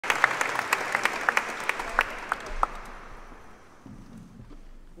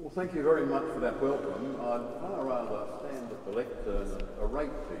Well, thank you very much for that welcome. I'd far rather stand at the lectern and orate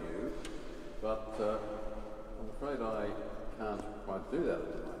to you, but I'm afraid I can't quite do that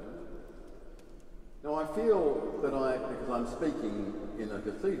at the moment. Now, I feel that because I'm speaking in a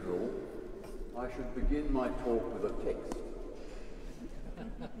cathedral, I should begin my talk with a text.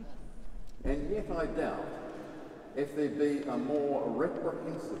 And yet I doubt if there be a more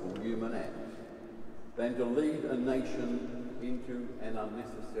reprehensible human act than to lead a nation into an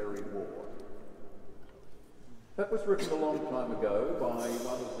unnecessary war. That was written a long time ago by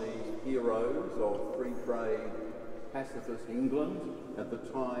one of the heroes of free trade pacifist England at the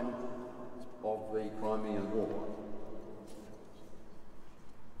time of the Crimean War.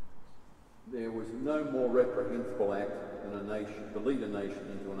 There was no more reprehensible act than to lead a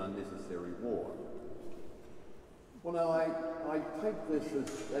nation into an unnecessary war. Well, now I take this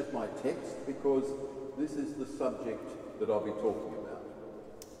as my text because this is the subject that I'll be talking about.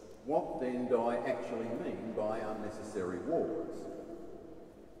 What then do I actually mean by unnecessary wars?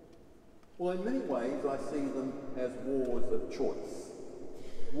 Well, in many ways I see them as wars of choice,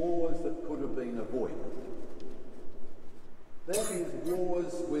 wars that could have been avoided. That is,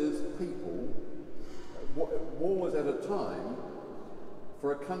 wars with people, wars at a time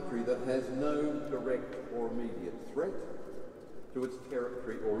for a country that has no direct or immediate threat to its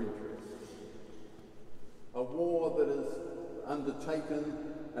territory or interests. A war that is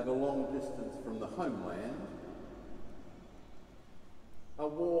undertaken at a long distance from the homeland. A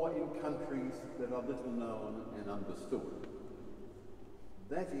war in countries that are little known and understood.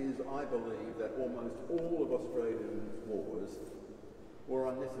 That is, I believe, that almost all of Australia's wars were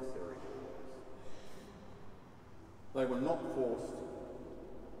unnecessary wars. They were not forced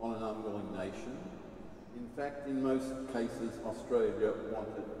on an unwilling nation. In fact, in most cases, Australia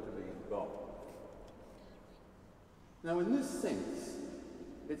wanted to be involved. Now, in this sense,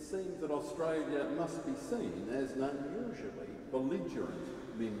 it seems that Australia must be seen as an unusually belligerent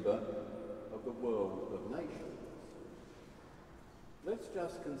member of the world of nations. Let's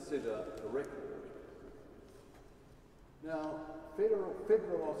just consider the record. Now,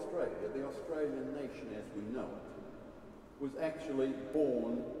 federal Australia, the Australian nation as we know it, was actually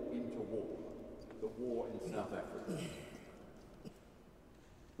born into war, the war in South Africa.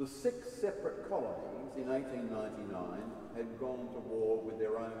 The 6 separate colonies in 1899 had gone to war with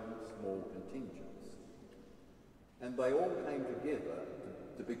their own small contingents. And they all came together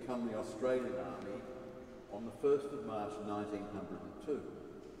to become the Australian Army on the 1st of March 1902.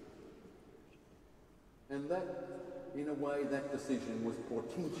 And that, in a way, that decision was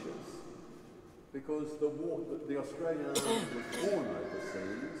portentous because the Australian Army was born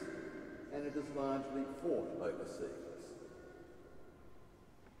overseas and it is largely fought overseas.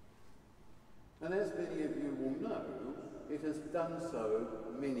 And as many of you will know, it has done so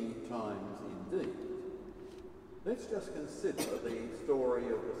many times indeed. Let's just consider the story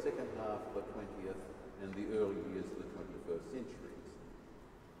of the second half of the 20th and the early years of the 21st centuries.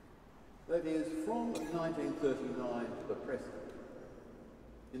 That is, from 1939 to the present,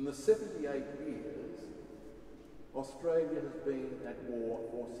 in the 78 years, Australia has been at war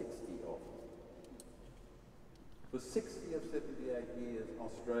for 60 of them. For 60 of 78 years,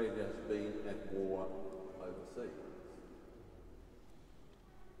 Australia has been at war overseas.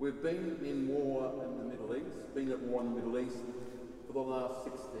 We've been in war in the Middle East, been at war in the Middle East for the last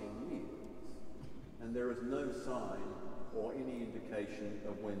 16 years, and there is no sign or any indication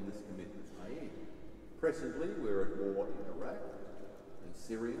of when this commitment may end. Presently, we're at war in Iraq and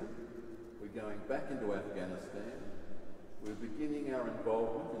Syria. We're going back into Afghanistan. We're beginning our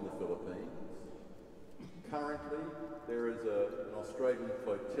involvement in the Philippines. Currently, there is an Australian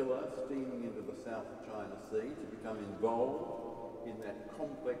flotilla steaming into the South China Sea to become involved in that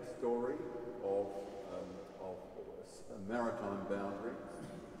complex story of maritime boundaries.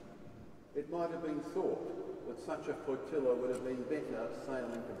 It might have been thought that such a flotilla would have been better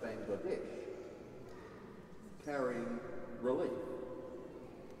sailing to Bangladesh, carrying relief.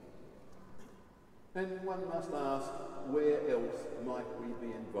 And one must ask, where else might we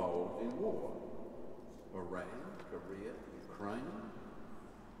be involved in war? Iran, Korea, Ukraine.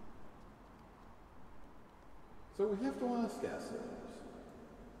 So we have to ask ourselves,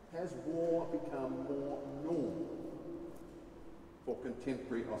 has war become more normal for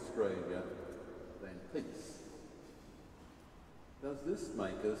contemporary Australia than peace? Does this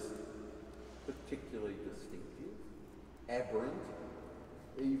make us particularly distinctive, aberrant,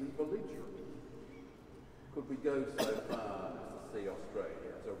 even belligerent? Could we go so far as to see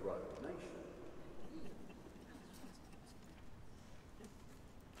Australia as a rogue nation?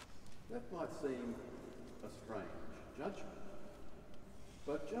 That might seem a strange judgment.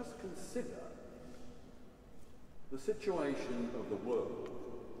 But just consider the situation of the world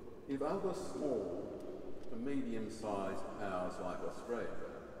if other small to medium-sized powers like Australia,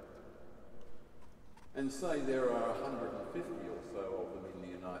 and say there are 150 or so of them in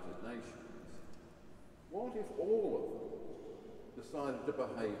the United Nations, what if all of them decided to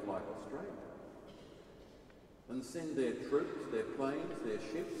behave like Australia and send their troops, their planes, their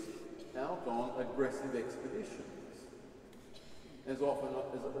ships out on aggressive expeditions, as often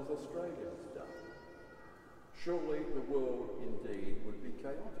as Australia has done? Surely the world indeed would be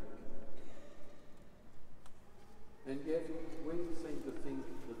chaotic. And yet we seem to think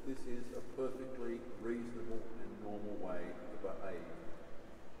that this is a perfectly reasonable and normal way to behave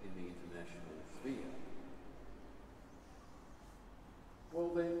in the international sphere.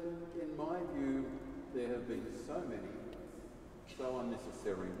 Well then, in my view, there have been so many, so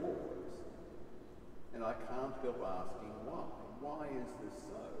unnecessary wars, and I can't help asking why. Why is this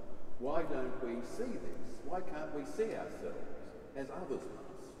so? Why don't we see this? Why can't we see ourselves as others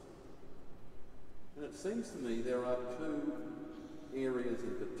must? And it seems to me there are two areas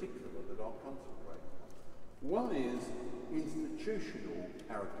in particular that I'll concentrate on. One is institutional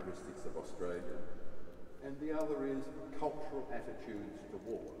characteristics of Australia, and the other is cultural attitudes to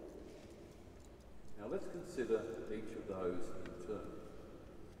war. Now let's consider each of those in turn.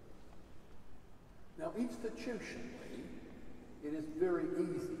 Now institutionally, it is very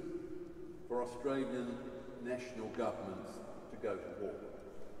easy for Australian national governments to go to war.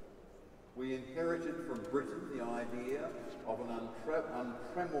 We inherited from Britain the idea of an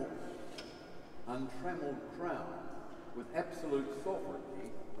untrammeled crown with absolute sovereignty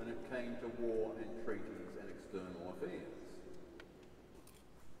when it came to war and treaties and external affairs.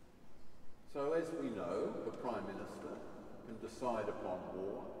 So as we know, the Prime Minister can decide upon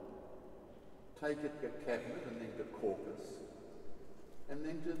war, take it to Cabinet and then to caucus, and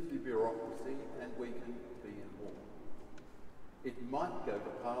then to the bureaucracy, and we can be in war. It might go to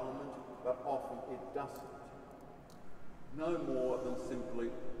Parliament, but often it doesn't. No more than simply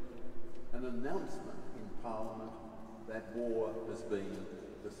an announcement in Parliament that war has been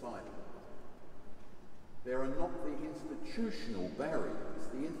decided. There are not the institutional barriers,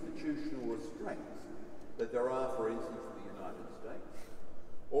 the institutional restraints that there are, for instance, in the United States,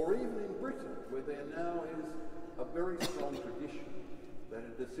 or even in Britain, where there now is a very strong tradition that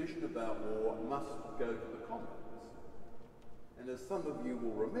a decision about war must go to the Commons. And as some of you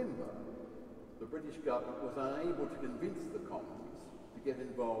will remember, the British government was unable to convince the Commons to get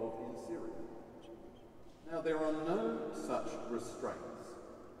involved in Syria. Now, there are no such restraints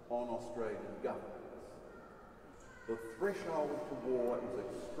on Australian governments. The threshold to war is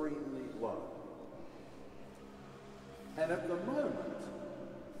extremely low. And at the moment,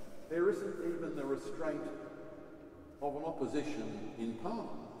 there isn't even the restraint of an opposition in Parliament,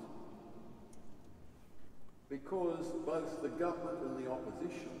 because both the government and the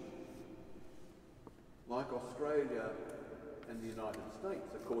opposition, like Australia and the United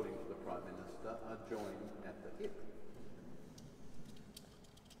States, according to the Prime Minister, are joined at the hip.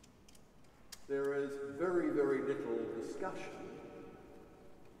 There is very, very little discussion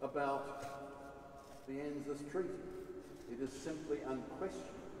about the ANZUS Treaty. It is simply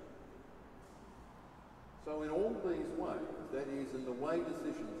unquestioned. So in all these ways, that is, in the way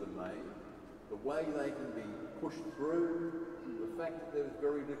decisions are made, the way they can be pushed through, the fact that there's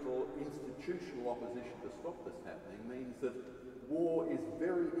very little institutional opposition to stop this happening means that war is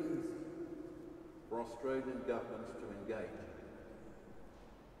very easy for Australian governments to engage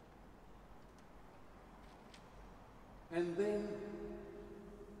in. And then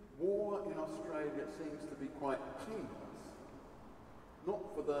war in Australia seems to be quite painless, not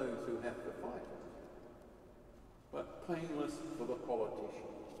for those who have to fight it, but painless for the politicians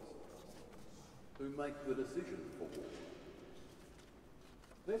who make the decision for war.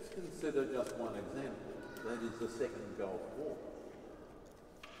 Let's consider just one example, that is the Second Gulf War.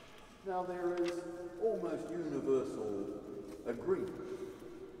 Now there is almost universal agreement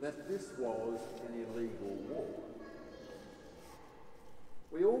that this was an illegal war.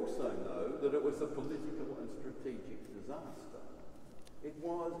 We also know that it was a political and strategic disaster. It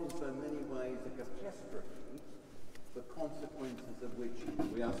was in so many ways a catastrophe, the consequences of which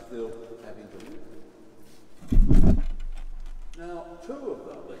we are still having to live with. Now, two of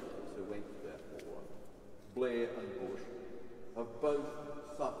the leaders who went to that war, Blair and Bush, have both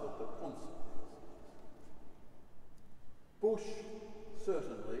suffered the consequences. Bush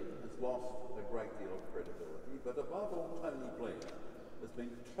certainly has lost a great deal of credibility, but above all, Tony Blair has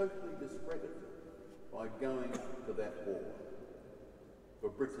been totally discredited by going to that war, for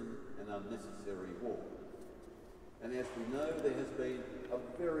Britain an unnecessary war. And as we know, there has been a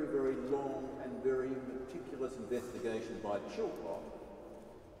very, very long and very meticulous investigation by Chilcot,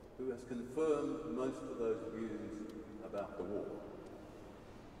 who has confirmed most of those views about the war.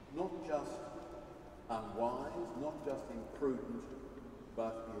 Not just unwise, not just imprudent,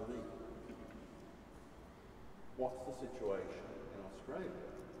 but illegal. What's the situation in Australia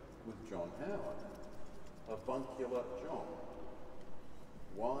with John Howard, avuncular John,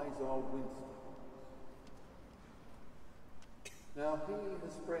 wise old Winston? Now, he has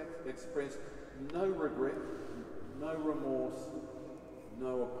expressed no regret, no remorse,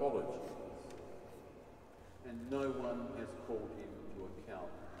 no apologies, and no one has called him to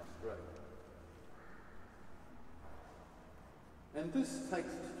account in Australia. And this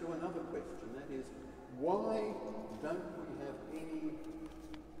takes us to another question, that is, why don't we have any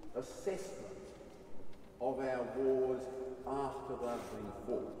assessment of our wars after they've been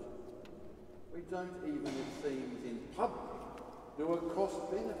fought? We don't even, it seems, in public, do a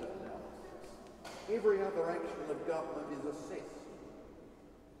cost-benefit analysis. Every other action of government is assessed.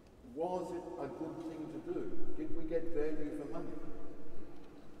 Was it a good thing to do? Did we get value for money?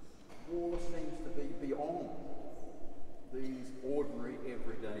 War seems to be beyond these ordinary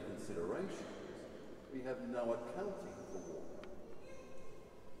everyday considerations. We have no accounting for war.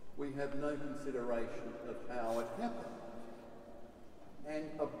 We have no consideration of how it happened. And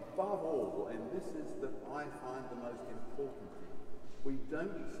above all, and this is I find the most important thing, we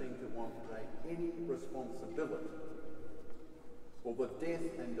don't seem to want to take any responsibility for the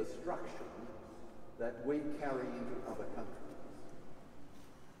death and destruction that we carry into other countries.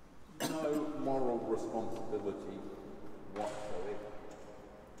 No moral responsibility whatsoever.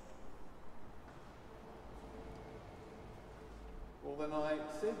 Well, then I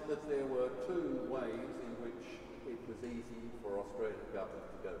said that there were two ways in which it was easy for Australian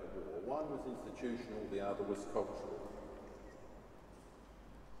government to go to war. One was institutional, the other was cultural.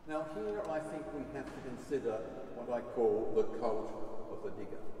 Now here I think we have to consider what I call the cult of the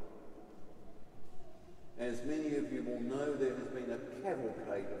digger. As many of you will know, there has been a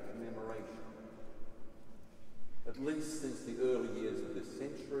cavalcade of commemoration, at least since the early years of this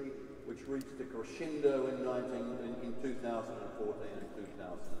century, which reached a crescendo in 2014 and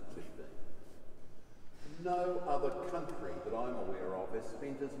 2015. No other country that I'm aware of has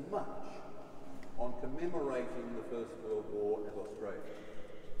spent as much on commemorating the First World War as Australia.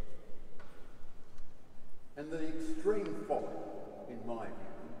 And the extreme folly, in my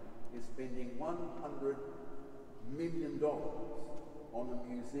view, is spending $100 million on a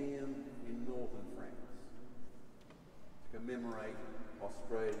museum in northern France to commemorate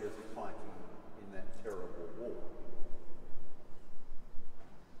Australia's fighting in that terrible war.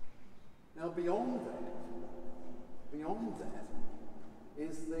 Now beyond that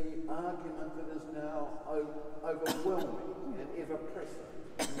is the argument that is now overwhelming and ever-present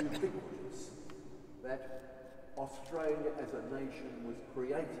and ubiquitous that Australia as a nation was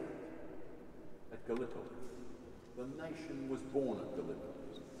created at Gallipoli. The nation was born at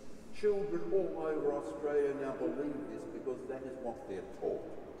Gallipoli. Children all over Australia now believe this because that is what they're taught.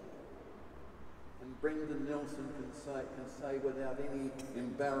 And Brendan Nelson can say without any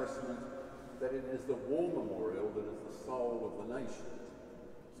embarrassment that it is the War Memorial that is the soul of the nation.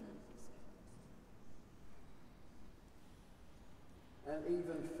 And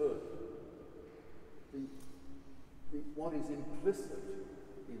even further, what is implicit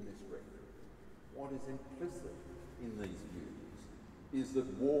in this record, what is implicit in these views, is that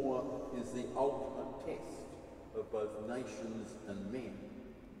war is the ultimate test of both nations and men.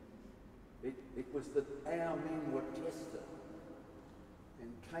 It was that our men were tested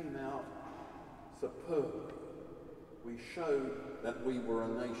and came out superb. We showed that we were a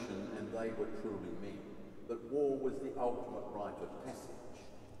nation and they were truly men, that war was the ultimate rite of passage.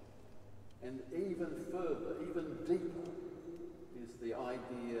 And even further, even deeper, is the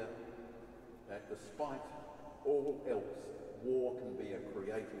idea that despite all else, war can be a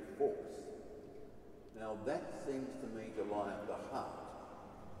creative force. Now that seems to me to lie at the heart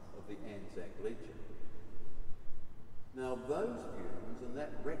of the Anzac legend. Now those views and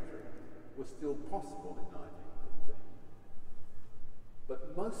that rhetoric were still possible in 1915.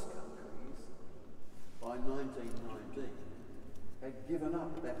 But most countries, by 1919, had given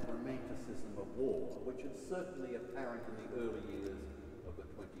up that romanticism of war, which is certainly apparent in the early years of the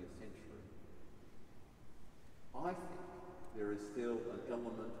 20th century. I think there is still an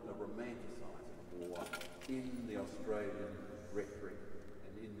element of romanticising war in the Australian rhetoric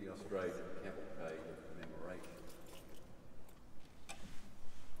and in the Australian cavalcade of commemoration.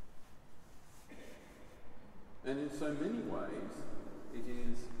 And in so many ways, it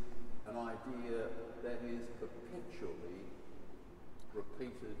is an idea that is perpetual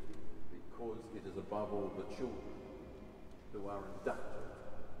above all the children who are inducted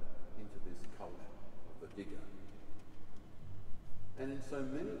into this cult of the digger. And in so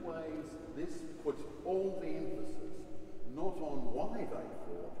many ways, this puts all the emphasis not on why they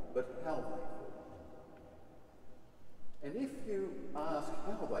fought, but how they fought. And if you ask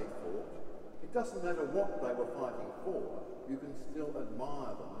how they fought, it doesn't matter what they were fighting for, you can still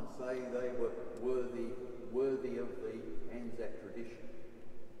admire them and say they were worthy of the Anzac tradition,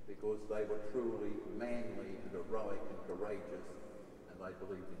 because they were truly manly and heroic and courageous, and they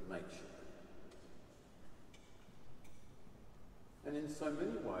believed in mateship. And in so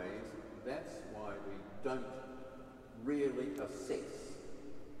many ways, that's why we don't really assess,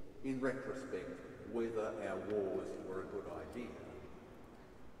 in retrospect, whether our wars were a good idea.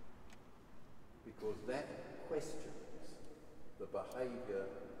 Because that questions the behaviour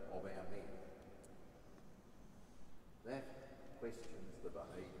of our men. That questions the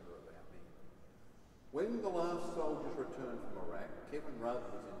behaviour of our men. When the last soldiers returned from Iraq, Kevin Rudd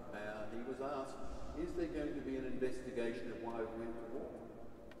was in power, he was asked, is there going to be an investigation of why we went to war?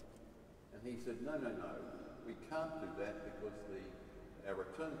 And he said, no, we can't do that because our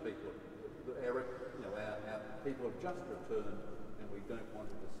return people, our people have just returned and we don't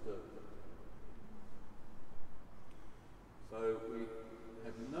want to disturb them. So we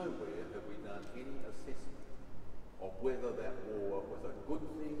have nowhere have we done any assessment of whether that war was a good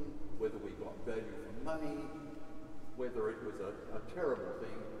thing, whether we got value for money, whether it was a terrible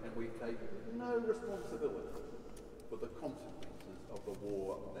thing, and we take no responsibility for the consequences of the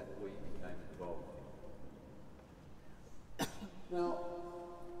war that we became involved in. Now,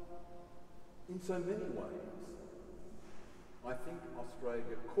 in so many ways, I think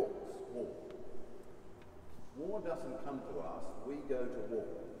Australia courts war. War doesn't come to us, we go to war.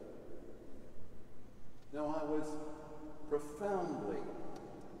 Now, I was profoundly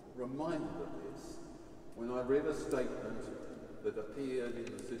reminded of this when I read a statement that appeared in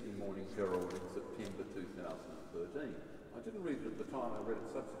the Sydney Morning Herald in September 2013. I didn't read it at the time, I read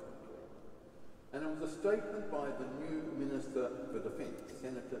it subsequently. And it was a statement by the new Minister for Defence,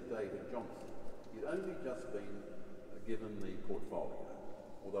 Senator David Johnson. He'd only just been given the portfolio,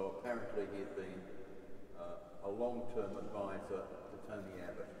 although apparently he had been a long-term advisor to Tony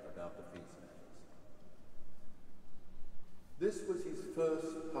Abbott about defence matters. This was his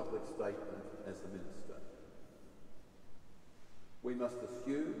first public statement as the Minister. We must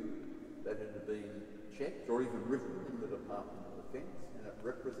assume that it had been checked or even written in the Department of Defence, and it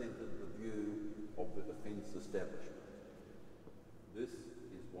represented the view of the defence establishment. This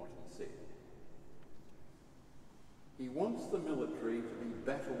is what he said. He wants the military to be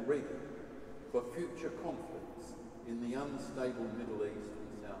battle-ready for future conflicts in the unstable Middle East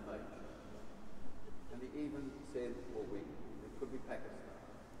and South Asia. And he even said, well, it could be Pakistan.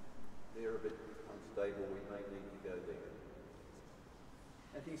 They're a bit unstable, we may need to go there.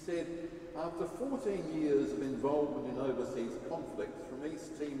 And he said, after 14 years of involvement in overseas conflicts from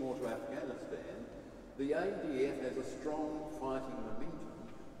East Timor to Afghanistan, the ADF has a strong fighting momentum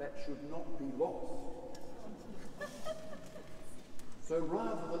that should not be lost. So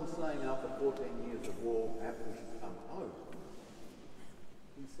rather than saying after 14 years of war, perhaps we should come home,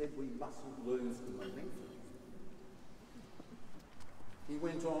 he said we mustn't lose the momentum. He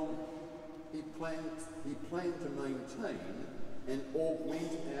went on, he planned to maintain and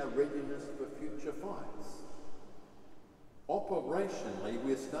augment our readiness for future fights. Operationally,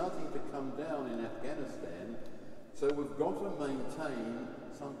 we're starting to come down in Afghanistan, so we've got to maintain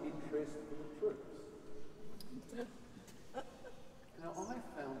some interest for the troops. Now, I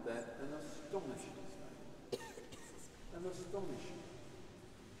found that an astonishing statement. An astonishing.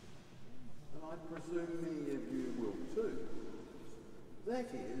 And I presume many of you will too. That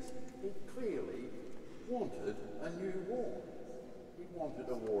is, he clearly wanted a new war. He wanted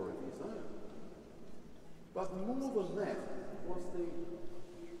a war of his own. But more than that was the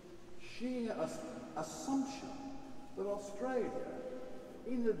sheer assumption that Australia,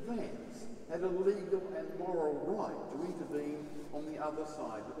 in advance, had a legal and moral right to intervene on the other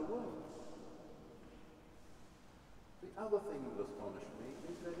side of the world. The other thing that astonished me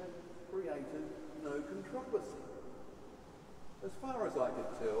is that it created no controversy. As far as I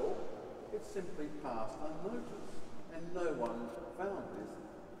could tell, it simply passed unnoticed, and no one found this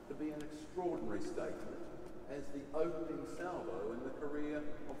to be an extraordinary statement as the opening salvo in the career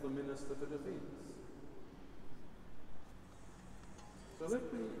of the Minister for Defence. So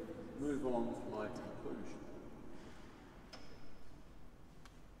let me move on to my conclusion.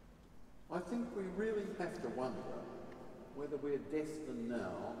 I think we really have to wonder whether we're destined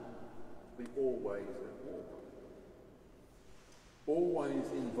now to be always at war.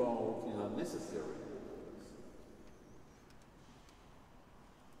 Always involved in unnecessary war.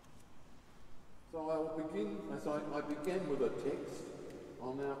 So I will begin, as I began with a text,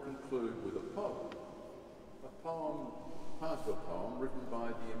 I'll now conclude with a poem. A poem, part of a poem written by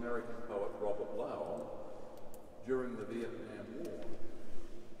the American poet Robert Lowell during the Vietnam War.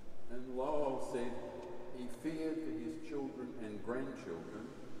 And Lowell said he feared for his children and grandchildren,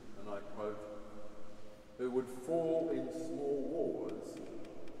 and I quote, who would fall in small wars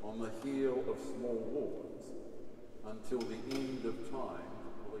on the heel of small wars until the end of time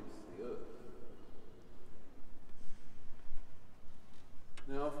to police the earth.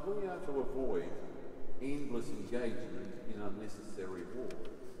 Now, if we are to avoid endless engagement in unnecessary wars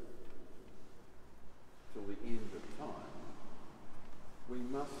till the end of time, we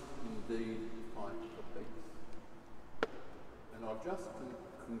must indeed fight for peace. And I'll just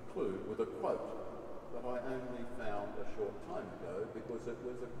conclude with a quote that I only found a short time ago because it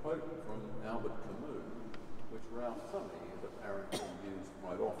was a quote from Albert Camus, which Ralph Summey has apparently used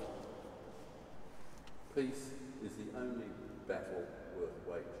quite often. Peace is the only battle worth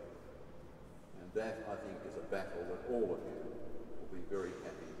waging. And that, I think, is a battle that all of you will be very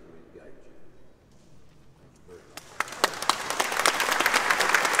happy to engage in. Thank you very much.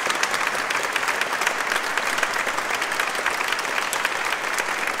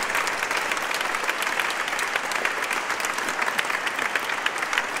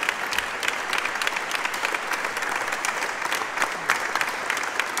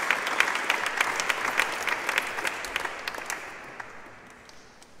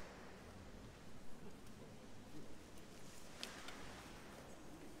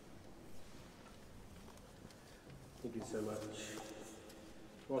 Thank you so much.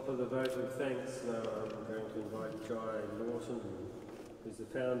 Well, for the vote of thanks, now I'm going to invite Guy Lawson, who's the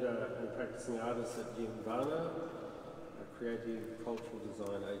founder and practicing artist at Gimbana, a creative cultural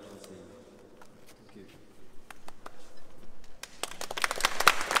design agency. Thank you.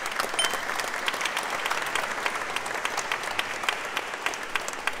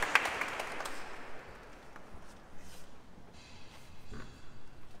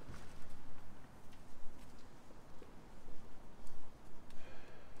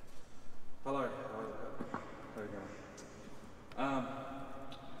 Hello, how are you going?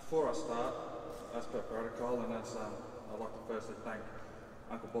 Before I start, as per protocol, and as I'd like to firstly thank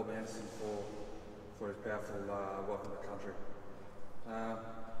Uncle Bob Anderson for his powerful welcome to the country.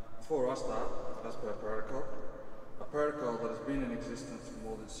 Before I start, as per protocol, a protocol that has been in existence for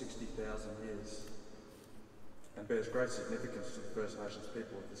more than 60,000 years and bears great significance to the First Nations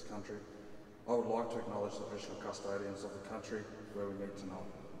people of this country, I would like to acknowledge the traditional custodians of the country where we meet tonight.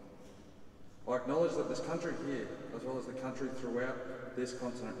 I acknowledge that this country here, as well as the country throughout this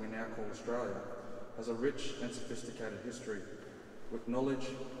continent we now call Australia, has a rich and sophisticated history with knowledge,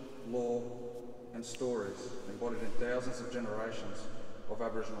 law and stories embodied in thousands of generations of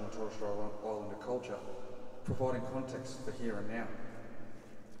Aboriginal and Torres Strait Islander culture, providing context for here and now.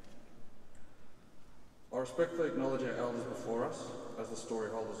 I respectfully acknowledge our elders before us as the story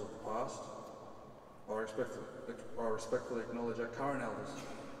holders of the past. I respectfully acknowledge our current elders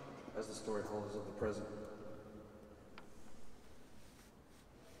as the story holders of the present.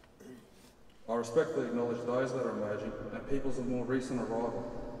 I respectfully acknowledge those that are emerging and peoples of more recent arrival,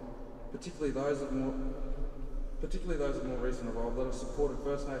 particularly those of more recent arrival that have supported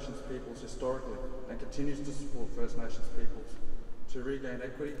First Nations peoples historically and continues to support First Nations peoples to regain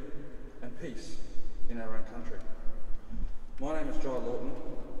equity and peace in our own country. My name is Jai Lawton.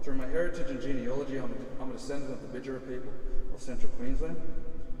 Through my heritage and genealogy, I'm a descendant of the Bidjara people of Central Queensland,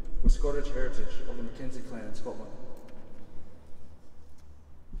 with Scottish heritage of the Mackenzie clan in Scotland.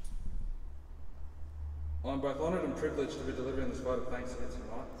 I'm both honoured and privileged to be delivering this vote of thanks here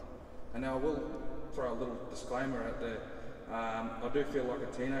tonight. And now I will throw a little disclaimer out there. I do feel like a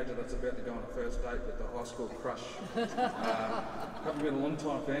teenager that's about to go on a first date with a high school crush. Haven't been a long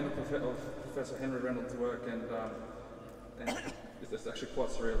time fan of Professor Henry Reynolds' work, and it's actually quite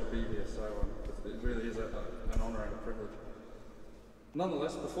surreal to be here, so it really is an honour and a privilege.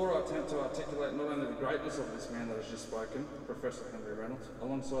 Nonetheless, before I attempt to articulate not only the greatness of this man that has just spoken, Professor Henry Reynolds,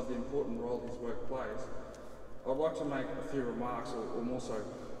 alongside the important role his work plays, I'd like to make a few remarks or more so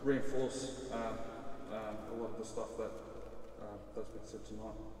reinforce a lot of the stuff that's been said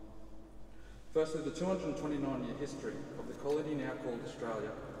tonight. Firstly, the 229-year history of the colony now called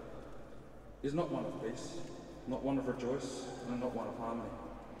Australia is not one of peace, not one of rejoice, and not one of harmony.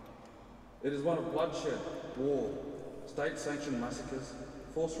 It is one of bloodshed, war, state-sanctioned massacres,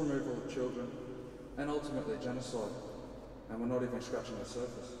 forced removal of children, and ultimately genocide, and we're not even scratching the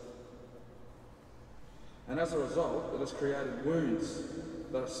surface. And as a result, it has created wounds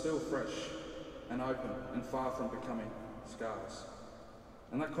that are still fresh and open and far from becoming scars.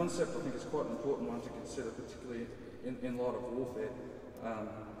 And that concept, I think, is quite an important one to consider, particularly in light of warfare.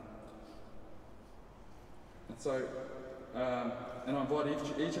 And I invite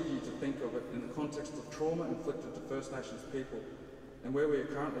each of you to think of it in the context of trauma inflicted to First Nations people and where we are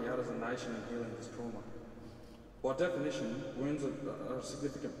currently at as a nation in healing this trauma. By definition, wounds are a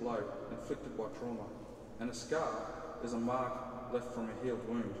significant blow inflicted by trauma, and a scar is a mark left from a healed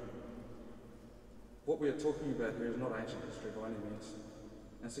wound. What we are talking about here is not ancient history by any means,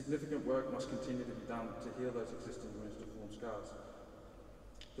 and significant work must continue to be done to heal those existing wounds to form scars.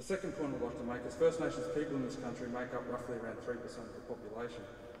 The second point I'd like to make is First Nations people in this country make up roughly around 3% of the population.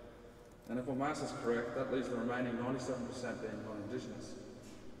 And if my maths is correct, that leaves the remaining 97% being non-Indigenous.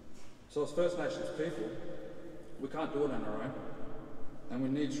 So as First Nations people, we can't do it on our own, and we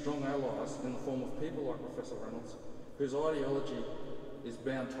need strong allies in the form of people like Professor Reynolds, whose ideology is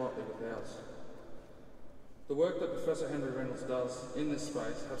bound tightly with ours. The work that Professor Henry Reynolds does in this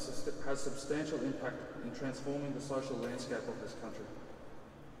space has substantial impact in transforming the social landscape of this country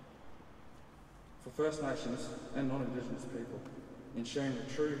for First Nations and non-Indigenous people in sharing the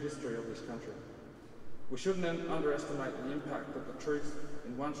true history of this country. We shouldn't underestimate the impact that the truth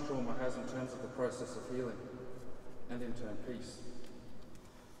in one's trauma has in terms of the process of healing and in turn peace.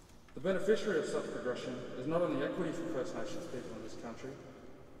 The beneficiary of such progression is not only equity for First Nations people in this country,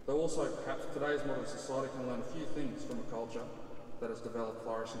 though also perhaps today's modern society can learn a few things from a culture that has developed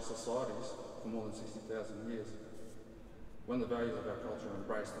flourishing societies for more than 60,000 years, when the values of our culture are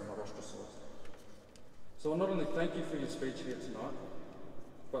embraced and not ostracised. So I not only thank you for your speech here tonight,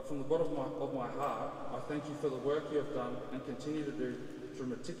 but from the bottom of my heart, I thank you for the work you have done and continue to do through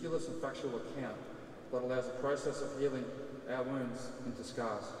meticulous and factual account that allows the process of healing our wounds into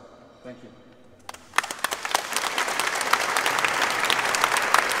scars. Thank you.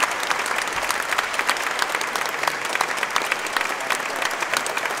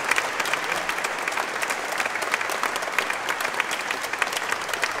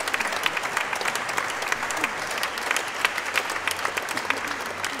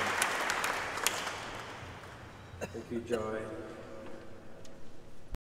 Thank you, Joy.